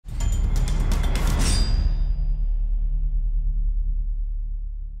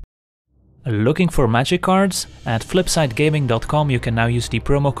Looking for magic cards? At flipsidegaming.com you can now use the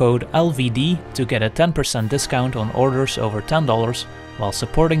promo code LVD to get a 10% discount on orders over $10 while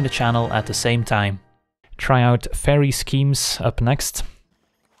supporting the channel at the same time. Try out Faerie Schemes up next.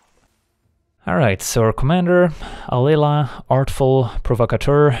 Alright, so our commander, Alela, Artful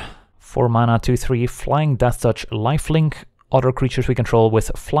Provocateur, 4 mana, 2/3, Flying, Death Touch, Lifelink. Other creatures we control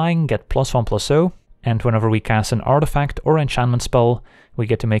with Flying get +1/+0, and whenever we cast an artifact or enchantment spell, we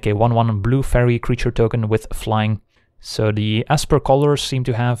get to make a 1/1 blue fairy creature token with Flying. So the Esper colors seem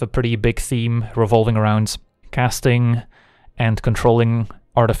to have a pretty big theme revolving around casting and controlling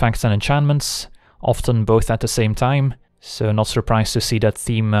artifacts and enchantments, often both at the same time. So not surprised to see that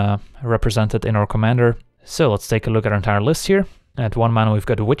theme represented in our commander. So let's take a look at our entire list here. At 1 mana we've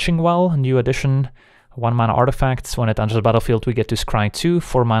got Witching Well, new addition. 1 mana artifacts. When it enters the battlefield we get to scry 2,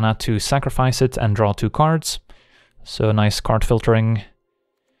 4 mana to sacrifice it and draw 2 cards. So nice card filtering.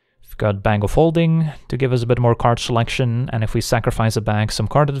 We've got Bag of Holding to give us a bit more card selection, and if we sacrifice a bag, some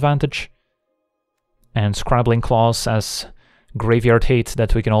card advantage. And Scrabbling Claws as Graveyard Hate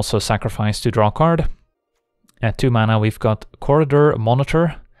that we can also sacrifice to draw a card. At 2 mana we've got Corridor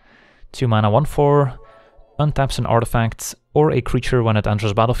Monitor. 2 mana 1/4, untaps an artifact or a creature when it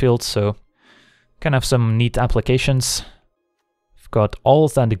enters battlefield, so can have some neat applications. We've got All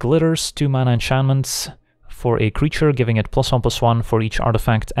That Glitters, 2 mana enchantments for a creature, giving it +1/+1 for each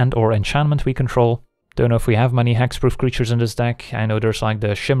artifact and or enchantment we control. Don't know if we have many hexproof creatures in this deck. I know there's like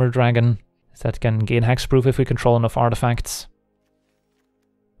the Shimmer Dragon that can gain hexproof if we control enough artifacts.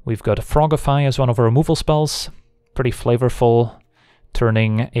 We've got Frogify as one of our removal spells, pretty flavorful,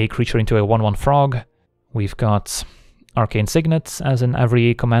 turning a creature into a 1/1 frog. We've got Arcane Signet, as in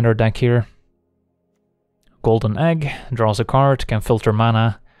every commander deck here. Golden Egg, draws a card, can filter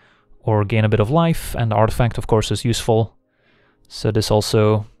mana or gain a bit of life, and the artifact of course is useful. So this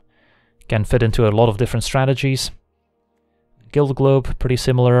also can fit into a lot of different strategies. Guild Globe, pretty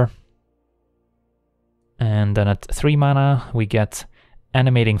similar. And then at 3 mana we get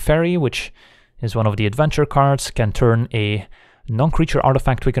Animating Fairy, which is one of the adventure cards, can turn a non-creature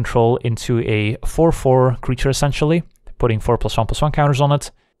artifact we control into a 4/4 creature essentially, putting 4 +1/+1 counters on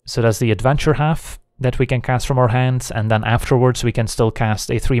it. So that's the adventure half that we can cast from our hands, and then afterwards we can still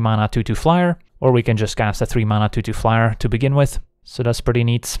cast a 3 mana 2/2 flyer, or we can just cast a 3 mana 2/2 flyer to begin with. So that's pretty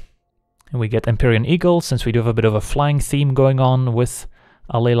neat. And we get Empyrean Eagle, since we do have a bit of a flying theme going on with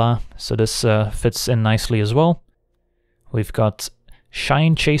Alela, so this fits in nicely as well. We've got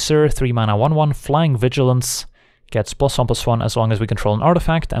Shine Chaser, 3 mana 1/1, Flying Vigilance, gets +1/+1 as long as we control an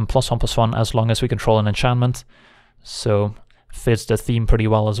artifact, and +1/+1 as long as we control an enchantment. So fits the theme pretty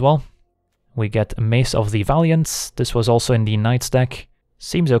well as well. We get Mace of the Valiant. This was also in the Knights deck.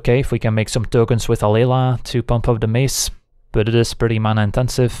 Seems okay if we can make some tokens with Alela to pump up the Mace, but it is pretty mana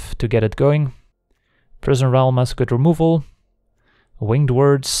intensive to get it going. Prison Realm has good removal. Winged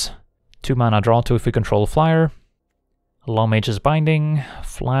Words, 2 mana draw 2 if we control a flyer. Long Mage's Binding,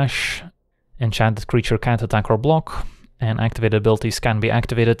 Flash, enchanted creature can't attack or block, and activated abilities can be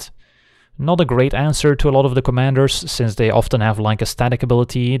activated. Not a great answer to a lot of the commanders, since they often have like a static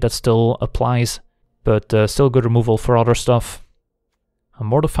ability that still applies, but still good removal for other stuff.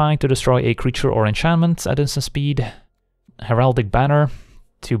 Mortify to destroy a creature or enchantment at instant speed. Heraldic Banner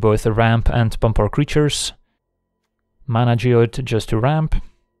to both ramp and pump our creatures. Mana Geode just to ramp.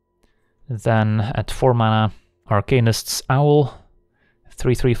 Then at 4 mana, Arcanist's Owl,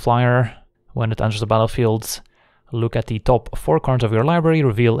 3/3 flyer. When it enters the battlefield, look at the top 4 cards of your library,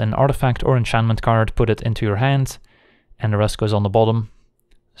 reveal an artifact or enchantment card, put it into your hand, and the rest goes on the bottom.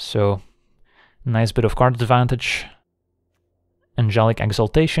 So, nice bit of card advantage. Angelic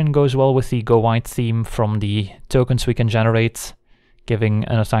Exaltation goes well with the Go White theme from the tokens we can generate, giving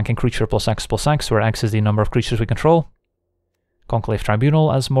an attacking creature +X/+X, where X is the number of creatures we control. Conclave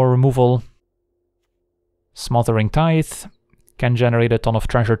Tribunal as more removal. Smothering Tithe can generate a ton of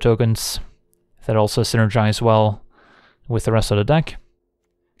treasure tokens that also synergize well with the rest of the deck.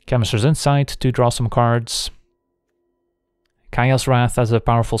 Chemist's Insight to draw some cards. Kaya's Wrath as a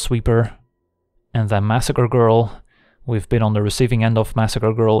powerful sweeper. And then Massacre Girl. We've been on the receiving end of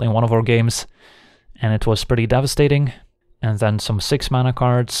Massacre Girl in one of our games, and it was pretty devastating. And then some 6 mana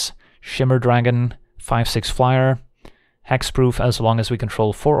cards. Shimmer Dragon, 5/6 flyer. Hexproof as long as we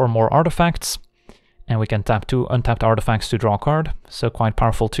control 4 or more artifacts. And we can tap 2 untapped artifacts to draw a card, so quite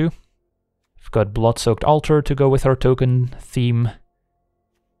powerful too. We've got Blood-Soaked Altar to go with our token theme.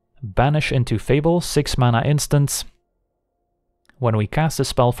 Banish into Fable, 6 mana instant. When we cast a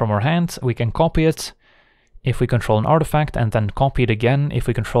spell from our hand, we can copy it if we control an artifact, and then copy it again if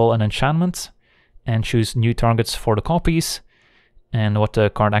we control an enchantment, and choose new targets for the copies. And what the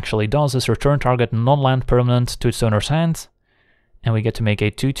card actually does is return target non-land permanent to its owner's hand, and we get to make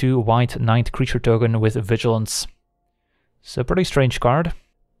a 2/2 white knight creature token with Vigilance. So pretty strange card,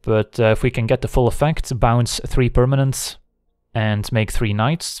 but if we can get the full effect, bounce 3 permanents and make 3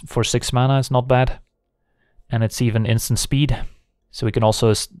 knights for 6 mana is not bad. And it's even instant speed, so we can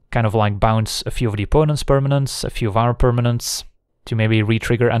also kind of like bounce a few of the opponent's permanents, a few of our permanents, to maybe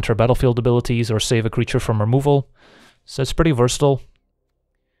re-trigger enter battlefield abilities or save a creature from removal. So it's pretty versatile.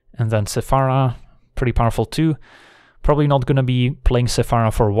 And then Sephara, pretty powerful too. Probably not going to be playing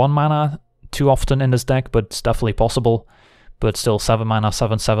Sephara for 1 mana too often in this deck, but it's definitely possible. But still, 7 mana,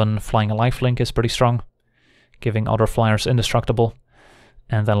 7/7, flying a lifelink is pretty strong, giving other flyers indestructible.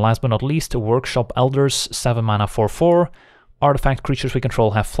 And then last but not least, Workshop Elders, 7 mana, 4/4. Artifact creatures we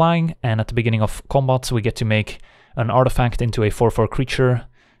control have flying, and at the beginning of combat we get to make an artifact into a 4/4 creature,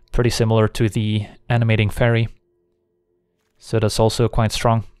 pretty similar to the Animating Faerie. So that's also quite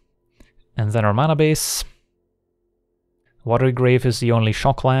strong. And then our mana base. Watery Grave is the only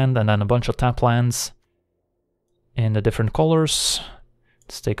shock land, and then a bunch of tap lands in the different colors.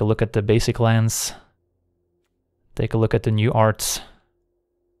 Let's take a look at the basic lands. Take a look at the new art.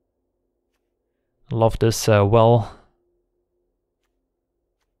 Love this well.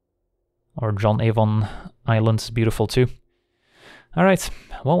 Or John Avon Island is beautiful too. Alright,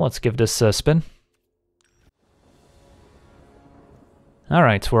 well, let's give this a spin.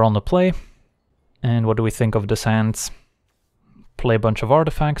 Alright, we're on the play. And what do we think of this hand? Play a bunch of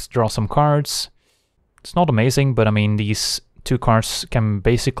artifacts, draw some cards. It's not amazing, but I mean, these 2 cards can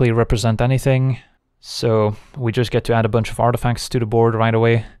basically represent anything. So we just get to add a bunch of artifacts to the board right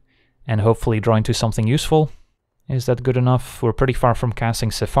away and hopefully draw into something useful. Is that good enough? We're pretty far from casting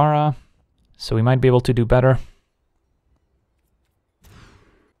Sephara, so we might be able to do better.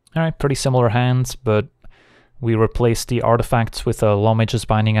 Alright, pretty similar hands, but we replaced the artifacts with a Lawmage's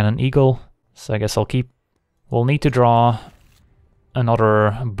Binding and an Eagle, so I guess I'll keep. We'll need to draw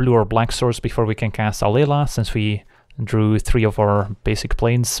another blue or black source before we can cast Alela, since we drew 3 of our basic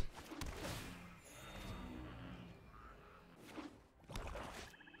planes.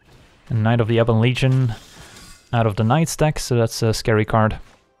 And Knight of the Ebon Legion out of the Knights deck, so that's a scary card.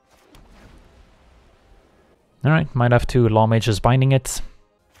 Alright, might have to Lawmage's Binding it.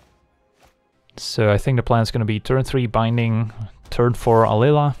 So I think the plan is going to be turn 3 Binding, turn 4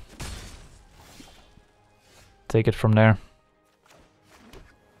 Alela. Take it from there.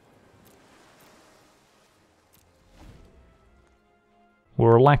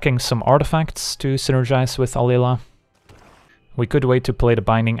 We're lacking some artifacts to synergize with Alela. We could wait to play the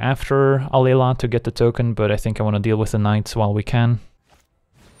Binding after Alela to get the token, but I think I want to deal with the Knights while we can.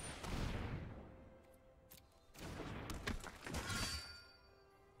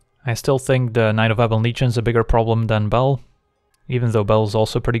 I still think the Knight of Ebon Legion is a bigger problem than Bell, even though Bell is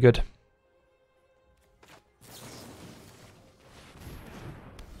also pretty good.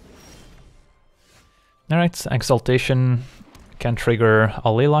 Alright, Exaltation can trigger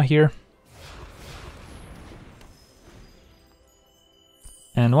Alela here.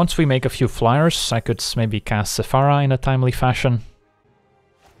 And once we make a few flyers, I could maybe cast Sephara in a timely fashion.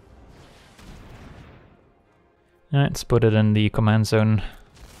 Alright, let's put it in the command zone.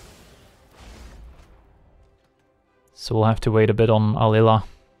 So we'll have to wait a bit on Alela.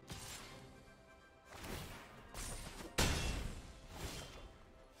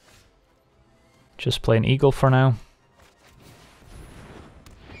 Just play an Eagle for now.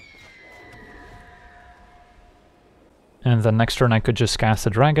 And then next turn I could just cast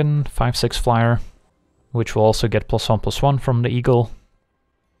a Dragon, 5/6 flyer, which will also get +1/+1 from the Eagle.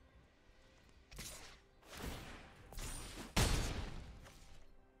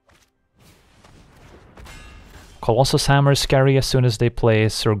 Colossus Hammer is scary as soon as they play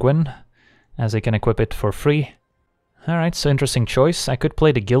Sir Gwyn, as they can equip it for free. Alright, so interesting choice. I could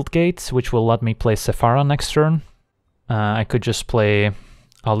play the Guildgate, which will let me play Sephara next turn. I could just play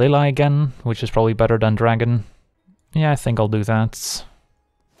Alela again, which is probably better than Dragon. Yeah, I think I'll do that.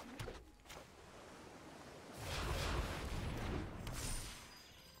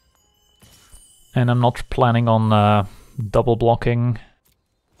 And I'm not planning on double blocking.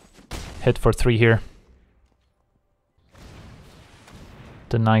 Hit for 3 here.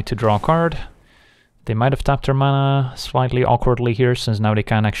 The Knight to draw a card. They might have tapped their mana slightly awkwardly here, since now they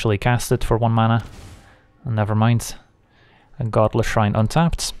can actually cast it for 1 mana. Never mind. A Godless Shrine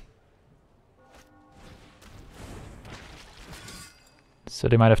untapped. So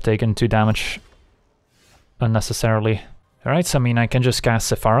they might have taken 2 damage unnecessarily. Alright, so I mean I can just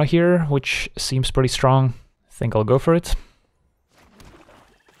cast Sephara here, which seems pretty strong. I think I'll go for it.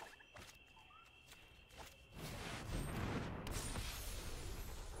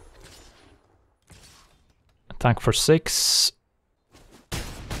 Attack for 6.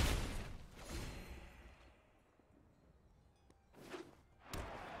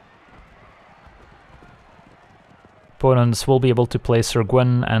 Opponents will be able to play Sir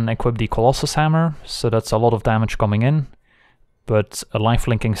Gwyn and equip the Colossus Hammer, so that's a lot of damage coming in. But a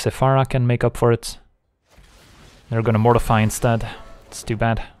life-linking Sephara can make up for it. They're gonna Mortify instead. It's too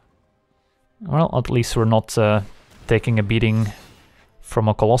bad. Well, at least we're not taking a beating from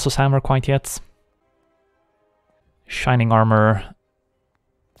a Colossus Hammer quite yet. Shining Armor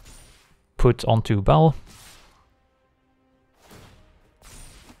put onto Bell.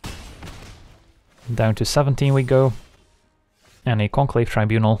 Down to 17 we go. And a Conclave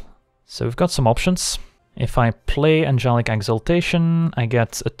Tribunal. So we've got some options. If I play Angelic Exaltation, I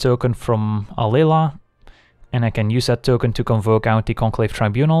get a token from Alela, and I can use that token to convoke out the Conclave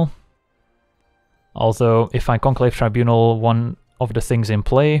Tribunal. Although, if I Conclave Tribunal one of the things in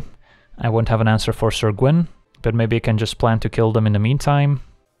play, I won't have an answer for Sir Gwyn, but maybe I can just plan to kill them in the meantime.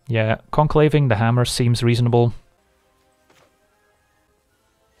 Yeah, conclaving the hammer seems reasonable.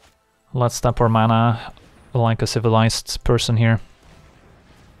 Let's tap our mana like a civilized person here.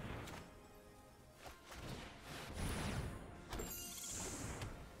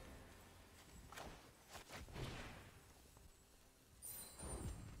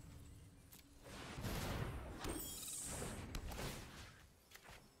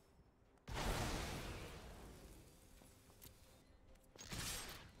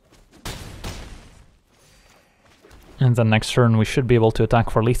 And then next turn we should be able to attack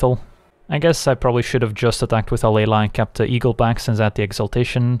for lethal. I guess I probably should have just attacked with Alela and kept the Eagle back since I had the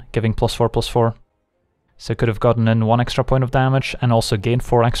Exaltation, giving +4/+4. So I could have gotten in 1 extra point of damage and also gained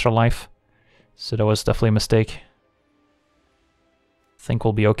 4 extra life. So that was definitely a mistake. Think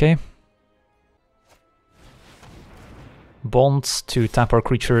we'll be okay. Bonds to tap our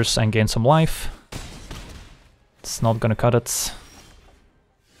creatures and gain some life. It's not gonna cut it.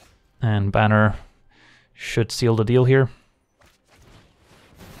 And Banner should seal the deal here.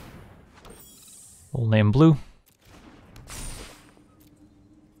 We'll name blue.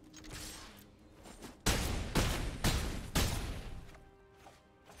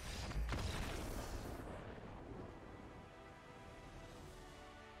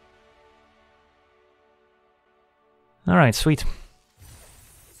 Alright, sweet.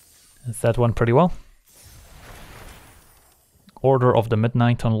 That went pretty well. Order of the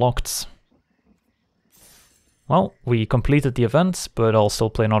Midnight unlocked. Well, we completed the event, but I'll still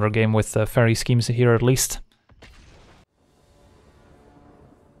play another game with Faerie Schemes here at least.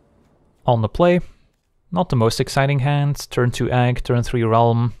 On the play, not the most exciting hand. Turn 2 Egg, turn 3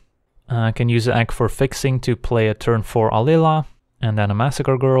 Realm. Can use the Egg for fixing to play a turn 4 Alela, and then a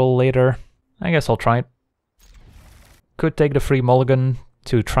Massacre Girl later. I guess I'll try it. Could take the free mulligan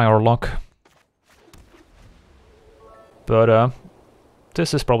to try our luck. But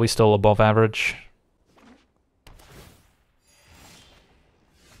this is probably still above average.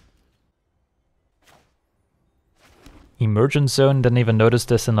 Emergence Zone, didn't even notice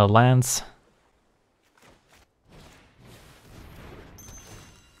this in the lands.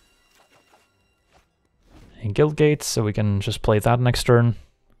 And Guildgate, so we can just play that next turn.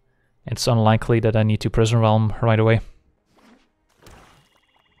 It's unlikely that I need to Prison Realm right away.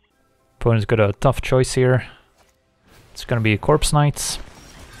 Opponent's got a tough choice here. It's gonna be a Corpse Knight.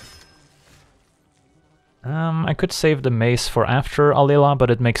 I could save the Mace for after Alela, but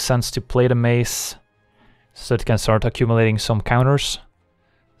it makes sense to play the Mace so it can start accumulating some counters.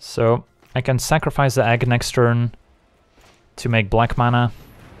 So I can sacrifice the Egg next turn to make black mana,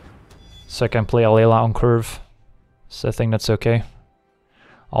 so I can play Alela on curve. So I think that's okay.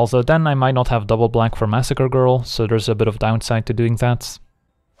 Although then I might not have double black for Massacre Girl, so there's a bit of downside to doing that.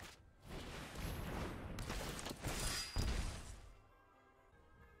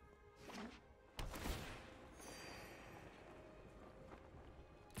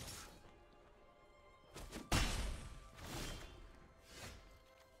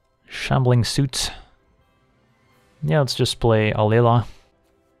 Shambling Suit. Yeah, let's just play Alela.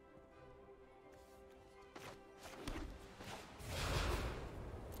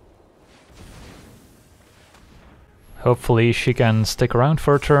 Hopefully she can stick around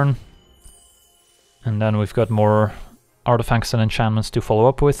for a turn. And then we've got more artifacts and enchantments to follow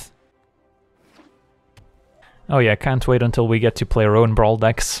up with. Oh yeah, can't wait until we get to play our own Brawl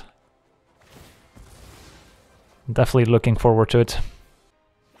decks. Definitely looking forward to it.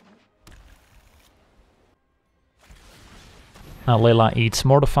 Alela eats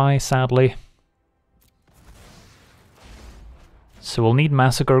Mortify, sadly. So we'll need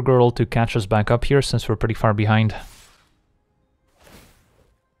Massacre Girl to catch us back up here, since we're pretty far behind.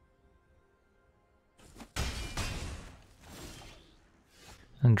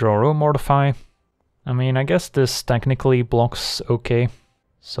 And draw row Mortify. I mean, I guess this technically blocks okay,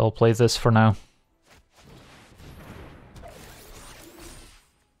 so I'll play this for now.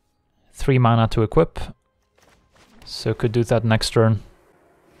 3 mana to equip, so could do that next turn.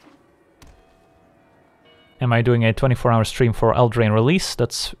 Am I doing a 24-hour stream for Eldraine release?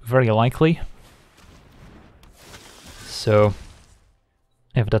 That's very likely. So,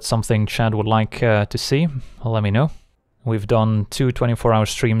 if that's something Chad would like to see, let me know. We've done 2 24-hour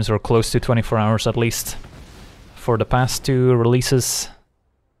streams, or close to 24 hours at least, for the past 2 releases,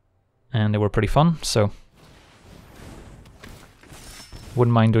 and they were pretty fun, so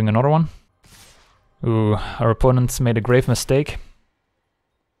wouldn't mind doing another one. Ooh, our opponents made a grave mistake.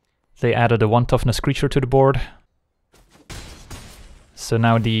 They added a 1 toughness creature to the board. So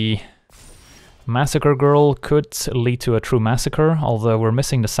now the Massacre Girl could lead to a true massacre, although we're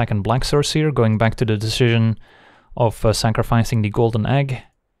missing the second black source here, going back to the decision of sacrificing the golden egg,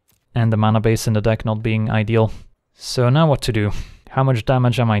 and the mana base in the deck not being ideal. So now what to do? How much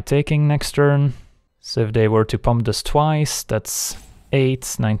damage am I taking next turn? So if they were to pump this twice, that's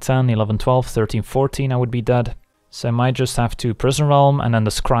 8, 9, 10, 11, 12, 13, 14, I would be dead. So I might just have to Prison Realm, and then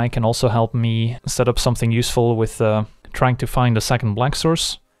the Scry can also help me set up something useful with trying to find the second black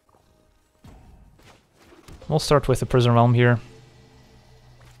source. We'll start with the Prison Realm here.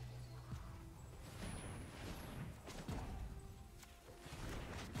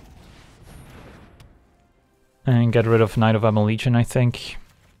 And get rid of Knight of Ebon Legion, I think.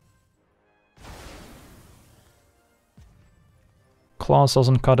 Claws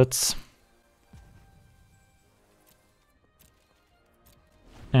doesn't cut it.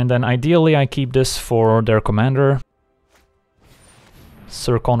 And then ideally I keep this for their commander.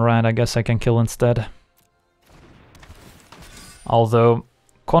 Sir Conrad I guess I can kill instead. Although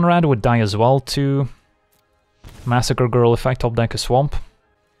Conrad would die as well to Massacre Girl if I top deck a swamp.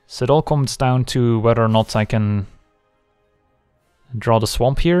 So it all comes down to whether or not I can draw the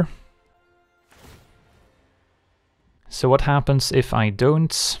swamp here. So what happens if I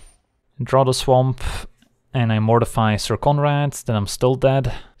don't draw the swamp and I mortify Sir Conrad, then I'm still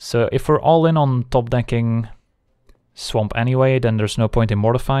dead. So if we're all in on top decking swamp anyway, then there's no point in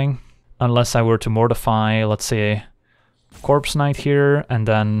mortifying. Unless I were to mortify, let's say, Corpse Knight here, and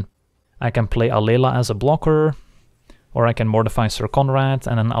then I can play Alela as a blocker. Or I can mortify Sir Conrad,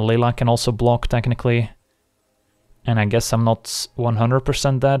 and then Alela can also block technically. And I guess I'm not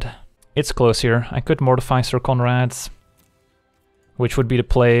 100% dead. It's close here. I could mortify Sir Conrad, which would be the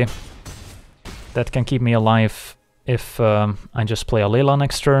play that can keep me alive if I just play Alela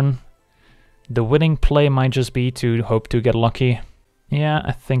next turn. The winning play might just be to hope to get lucky. Yeah,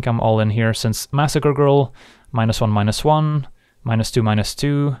 I think I'm all in here, since Massacre Girl, -1/-1,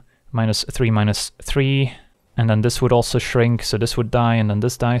 -2/-2, -3/-3, and then this would also shrink, so this would die, and then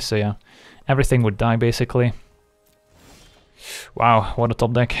this dies, so yeah, everything would die basically. Wow, what a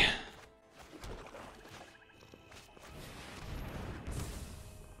top deck.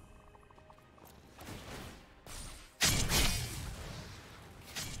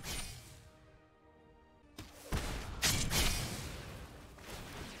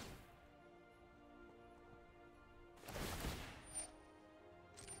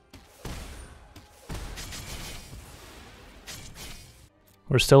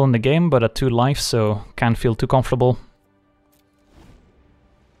 We're still in the game, but at 2 life, so can't feel too comfortable.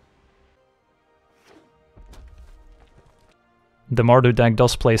 The Mardu deck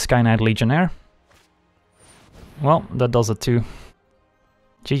does play Sky Knight Legionnaire. Well, that does it too.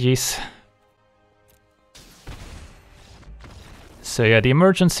 GG's. So yeah, the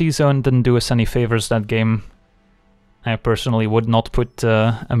emergency zone didn't do us any favors that game. I personally would not put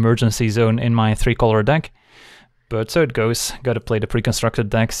emergency zone in my 3-color deck. But so it goes, gotta play the pre-constructed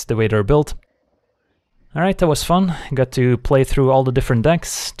decks the way they're built. Alright, that was fun. Got to play through all the different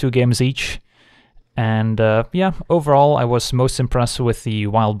decks, 2 games each. And yeah, overall I was most impressed with the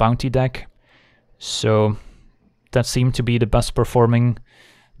Wild Bounty deck. So that seemed to be the best performing.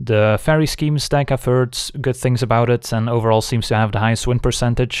 The Faerie Schemes deck, I've heard good things about it, and overall seems to have the highest win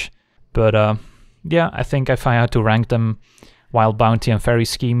percentage. But yeah, I think if I had to rank them, Wild Bounty and Faerie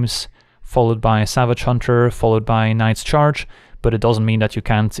Schemes, followed by Savage Hunter, followed by Knight's Charge, but it doesn't mean that you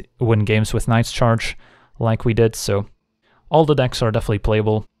can't win games with Knight's Charge like we did, so all the decks are definitely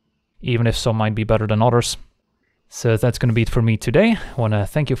playable, even if some might be better than others. So that's gonna be it for me today. I wanna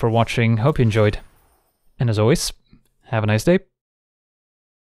thank you for watching, hope you enjoyed, and as always, have a nice day.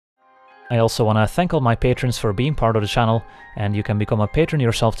 I also wanna thank all my patrons for being part of the channel, and you can become a patron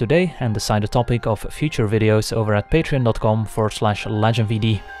yourself today and decide the topic of future videos over at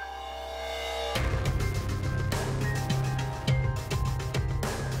patreon.com/LegenVD.